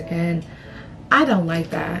place. And I don't like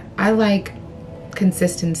that. I like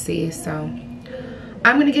consistency, so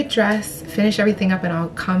I'm gonna get dressed, finish everything up, and I'll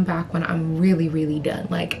come back when I'm really done.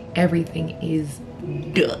 Like, everything is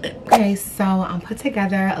done. Okay, so I'm put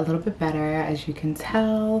together a little bit better, as you can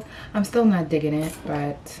tell. I'm still not digging it,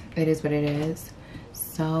 but it is what it is.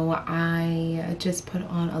 So I just put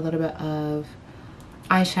on a little bit of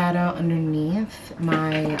eyeshadow underneath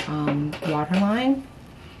my waterline.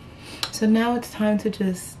 So now it's time to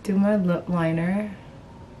just do my lip liner.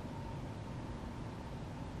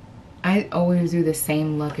 I always do the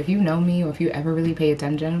same look. If you know me, or if you ever really pay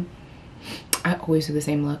attention, I always do the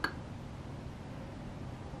same look.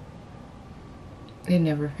 It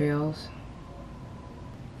never fails.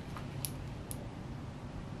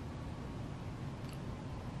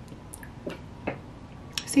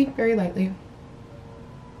 See, very lightly.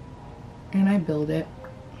 And I build it.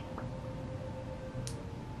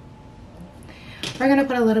 We're gonna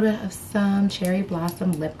put a little bit of some Cherry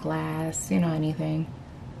Blossom lip gloss, you know, anything.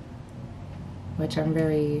 Which I'm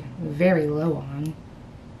very low on.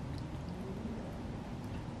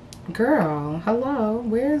 Girl, hello,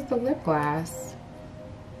 where's the lip gloss?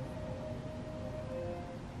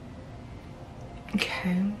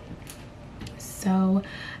 Okay, so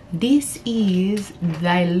this is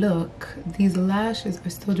the look. These lashes are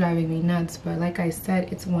still driving me nuts, but like I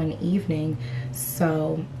said, it's one evening,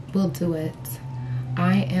 so we'll do it.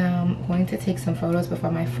 I am going to take some photos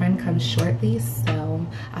before my friend comes shortly, so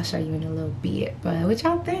I'll show you in a little bit. But what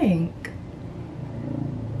y'all think?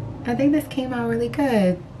 I think this came out really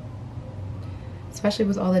good, especially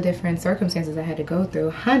with all the different circumstances I had to go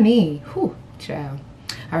through. Honey, whew, child.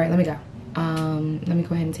 All right, let me go. Let me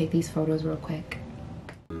go ahead and take these photos real quick.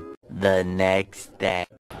 The next day.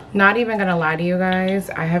 Not even gonna lie to you guys,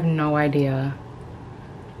 I have no idea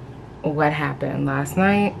what happened last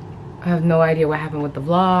night. I have no idea what happened with the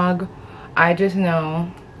vlog. I just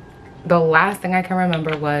know the last thing I can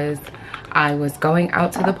remember was I was going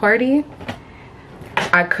out to the party.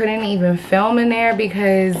 I couldn't even film in there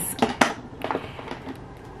because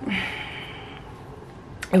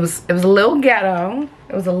it was a little ghetto.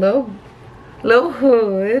 It was a little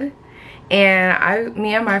hood. And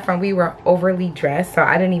me and my friend, we were overly dressed, so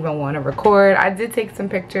I didn't even want to record. I did take some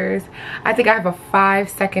pictures. I think I have a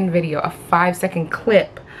 5-second video, a 5-second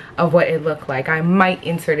clip of what it looked like. I might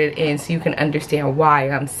insert it in so you can understand why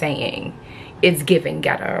I'm saying it's giving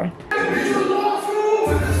ghetto.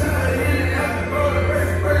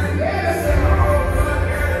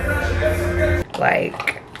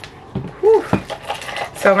 Like, whew.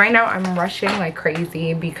 So right now I'm rushing like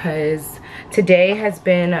crazy because today has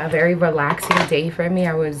been a very relaxing day for me.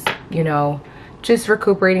 I was, you know, just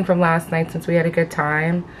recuperating from last night since we had a good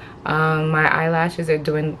time. My eyelashes are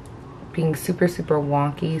being super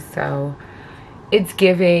wonky, so it's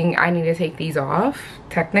giving I need to take these off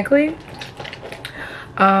technically.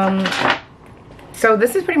 So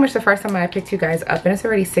this is pretty much the first time I picked you guys up, and it's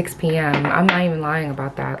already 6 p.m. I'm not even lying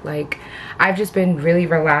about that. Like, I've just been really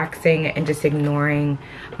relaxing and just ignoring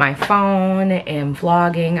my phone and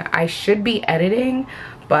vlogging. I should be editing,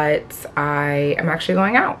 but I am actually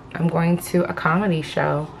going out. I'm going to a comedy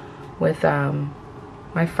show with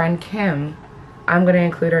my friend Kim. I'm gonna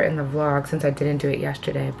include her in the vlog since I didn't do it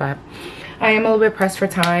yesterday, but I am a little bit pressed for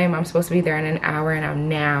time. I'm supposed to be there in an hour, and I'm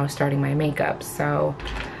now starting my makeup. So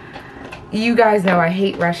you guys know I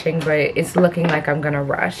hate rushing, but it's looking like I'm gonna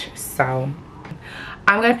rush. So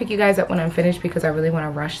I'm gonna pick you guys up when I'm finished because I really want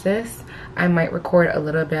to rush this. I might record a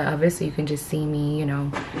little bit of it so you can just see me, you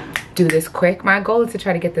know, do this quick. My goal is to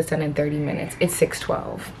try to get this done in 30 minutes. It's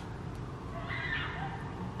 6:12.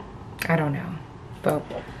 I don't know, but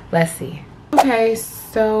let's see. Okay,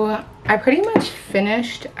 so I pretty much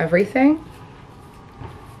finished everything.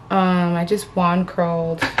 I just wand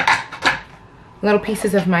curled little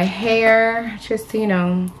pieces of my hair just to, you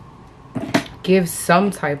know, give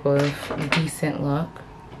some type of decent look.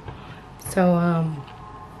 So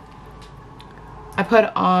I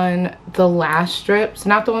put on the lash strips,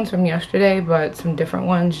 not the ones from yesterday, but some different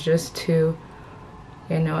ones just to,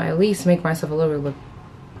 you know, at least make myself a little bit look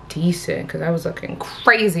decent, because I was looking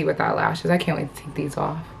crazy without lashes. I can't wait to take these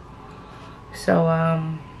off. So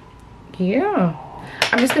yeah,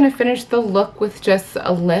 I'm just gonna finish the look with just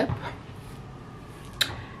a lip,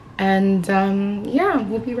 and yeah,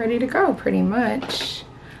 we'll be ready to go pretty much.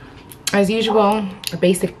 As usual, a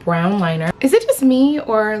basic brown liner. Is it just me,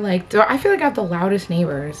 or like, do I feel like I have the loudest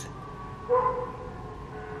neighbors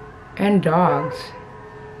and dogs?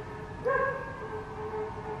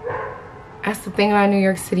 That's the thing about New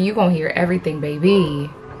York City. You gonna hear everything, baby.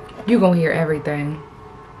 You gonna hear everything.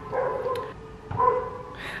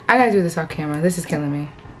 I gotta do this off camera. This is killing me.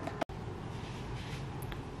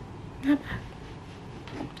 Not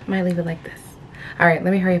bad. I might leave it like this. All right,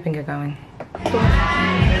 let me hurry up and get going.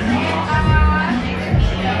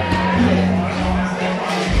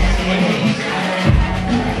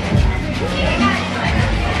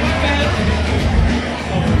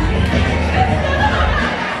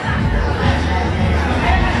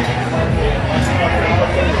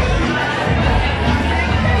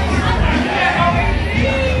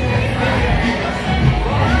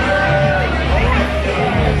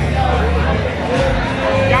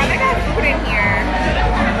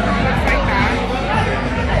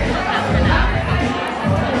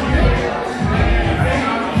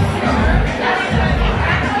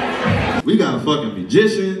 We got a fucking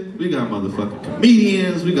magician, we got motherfucking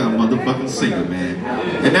comedians, we got a motherfucking singer, man.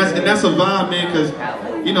 And that's a vibe, man, because,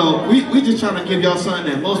 you know, we just trying to give y'all something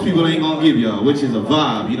that most people ain't gonna give y'all, which is a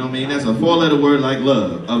vibe, you know what I mean? That's a 4-letter word like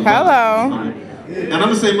love. Hello. And I'm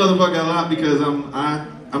gonna say motherfucker a lot because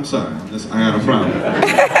I'm sorry, I got a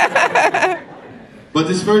problem. But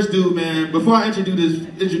this first dude, man, before I introduce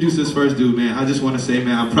this first dude, man, I just want to say,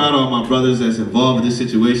 man, I'm proud of all my brothers that's involved in this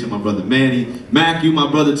situation. My brother Manny, Mac, you my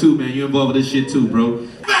brother too, man. You involved with this shit too, bro. Man,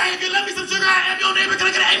 if you love me some sugar, I am your neighbor. Can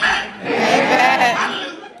I get an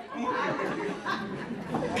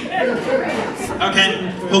amen? Okay,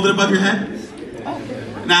 hold it above your head.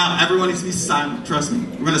 Now, everyone needs to be silent, trust me.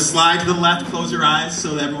 We're gonna slide to the left, close your eyes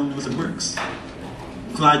so that everyone knows it works.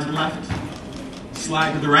 Slide to the left,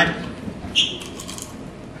 slide to the right.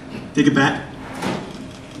 Take it back.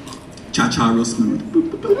 Cha-cha real smooth.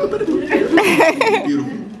 Beautiful.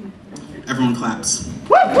 Everyone claps.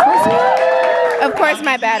 Of course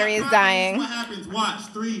my battery is dying. What happens? Watch.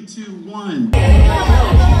 3, 2, 1.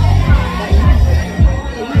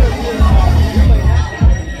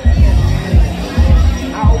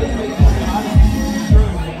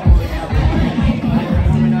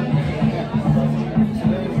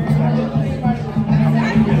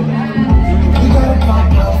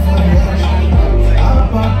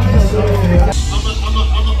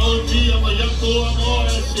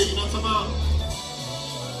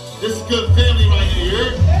 This is good family right here, you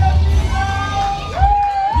heard?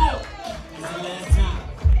 It's the last time.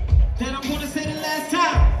 Then I'm gonna say the last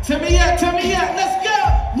time. Turn me up, let's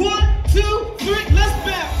go. 1, 2, 3, let's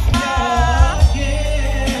bounce. Oh,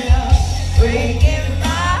 yeah. Breaking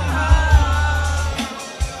my heart.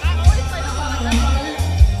 I always play the song.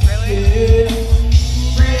 Really? Yeah.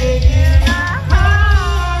 Breaking my heart.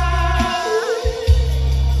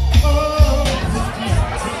 Oh.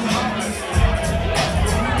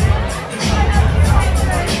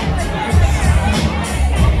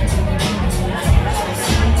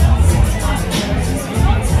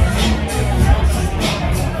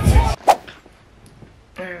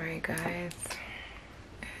 Alright guys,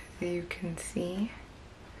 as you can see,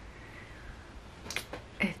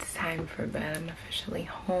 it's time for bed. I'm officially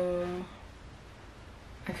home.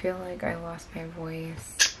 I feel like I lost my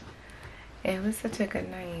voice. It was such a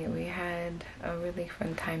good night. We had a really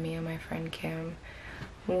fun time, me and my friend Kim.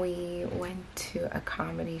 We went to a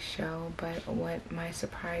comedy show, but what my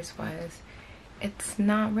surprise was, it's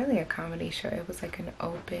not really a comedy show. It was like an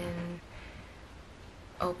open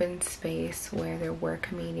space where there were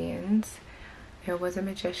comedians, there was a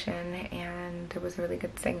magician, and there was a really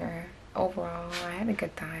good singer. Overall, I had a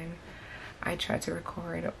good time. I tried to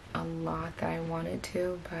record a lot that I wanted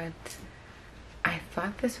to, but I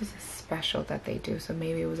thought this was a special that they do, so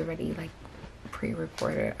maybe it was already like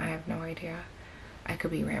pre-recorded. I have no idea. I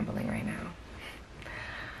could be rambling right now.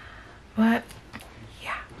 But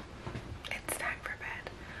yeah, it's time for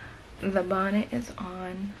bed. The bonnet is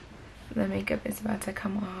on. The makeup is about to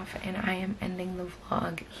come off, and I am ending the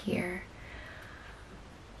vlog here.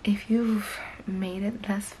 If you've made it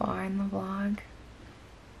thus far in the vlog,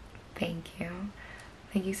 thank you.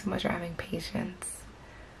 Thank you so much for having patience.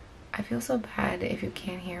 I feel so bad if you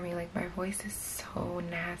can't hear me. Like, my voice is so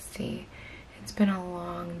nasty. It's been a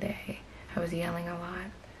long day. I was yelling a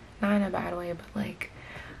lot. Not in a bad way, but like,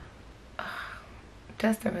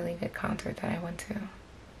 just a really good concert that I went to.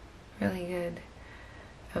 Really good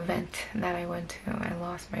event that I went to. I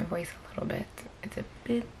lost my voice a little bit. It's a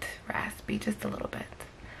bit raspy, just a little bit.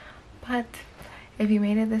 But if you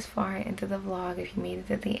made it this far into the vlog, if you made it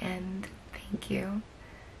to the end, thank you.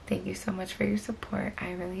 Thank you so much for your support.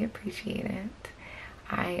 I really appreciate it.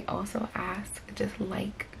 I also ask, just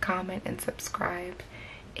like, comment, and subscribe.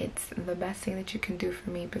 It's the best thing that you can do for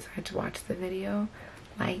me besides watch the video.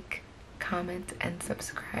 Like, comment, and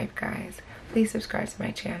subscribe, guys. Please subscribe to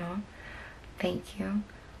my channel. Thank you.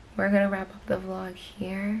 We're gonna wrap up the vlog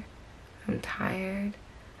here. I'm tired.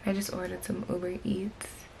 I just ordered some Uber Eats,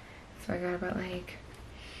 so I got about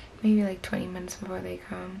maybe 20 minutes before they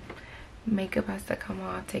come. Makeup has to come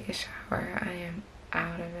off, take a shower. I am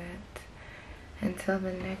out of it. Until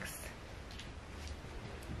the next,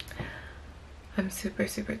 I'm super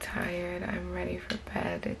tired. I'm ready for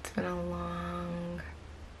bed. It's been a long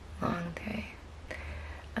day.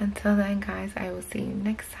 Until then, guys, I will see you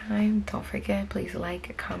next time. Don't forget, please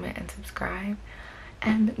like, comment, and subscribe.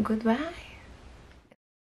 And goodbye.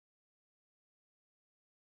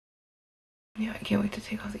 Yeah, I can't wait to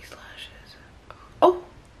take all these lashes. Oh!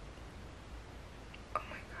 Oh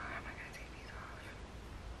my god, how am I gonna take these off?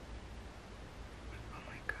 Oh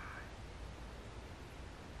my god.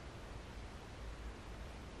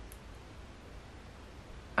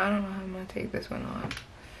 I don't know how I'm gonna take this one off.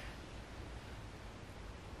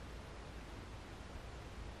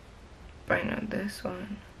 But I know this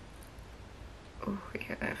one. Oh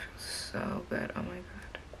yeah, that feels so good. Oh my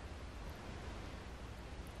god.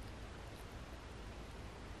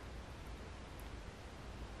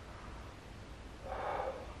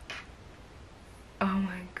 Oh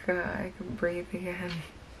my god, I can breathe again.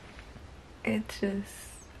 It just,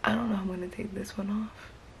 I don't know how I'm gonna take this one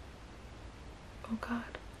off. Oh god.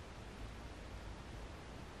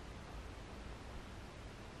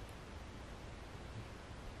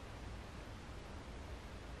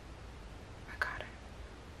 I got it.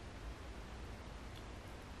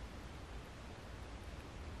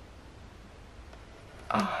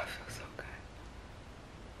 Oh, it feels so good.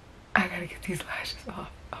 I gotta get these lashes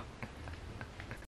off.